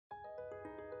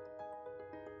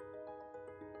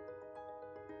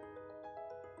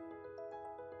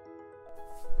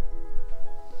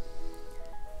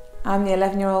I'm the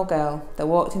 11-year-old girl that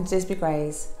walked into Disby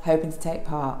Grays hoping to take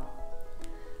part.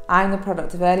 I'm the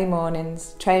product of early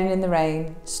mornings, training in the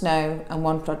rain, snow and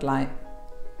one floodlight.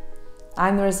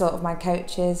 I'm the result of my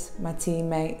coaches, my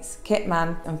teammates, kit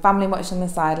man and family watching on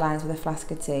the sidelines with a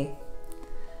flask of tea.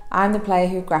 I'm the player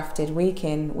who grafted week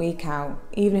in, week out,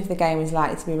 even if the game was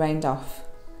likely to be rained off.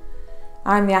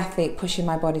 I'm the athlete pushing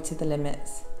my body to the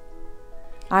limits.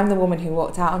 I'm the woman who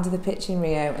walked out onto the pitch in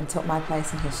Rio and took my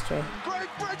place in history. Great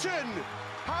Britain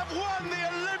have won the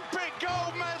Olympic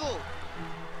gold medal!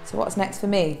 So what's next for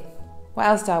me? What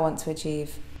else do I want to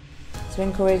achieve? To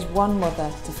encourage one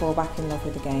mother to fall back in love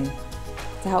with the game.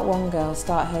 To help one girl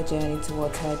start her journey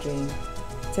towards her dream.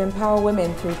 To empower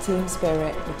women through team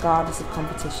spirit regardless of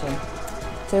competition.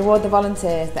 To reward the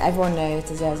volunteers that everyone knows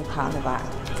deserves a pat on the back.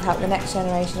 To help the next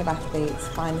generation of athletes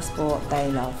find the sport they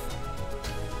love.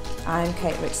 I'm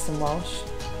Kate Richardson-Walsh.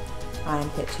 I'm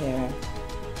Pitchero.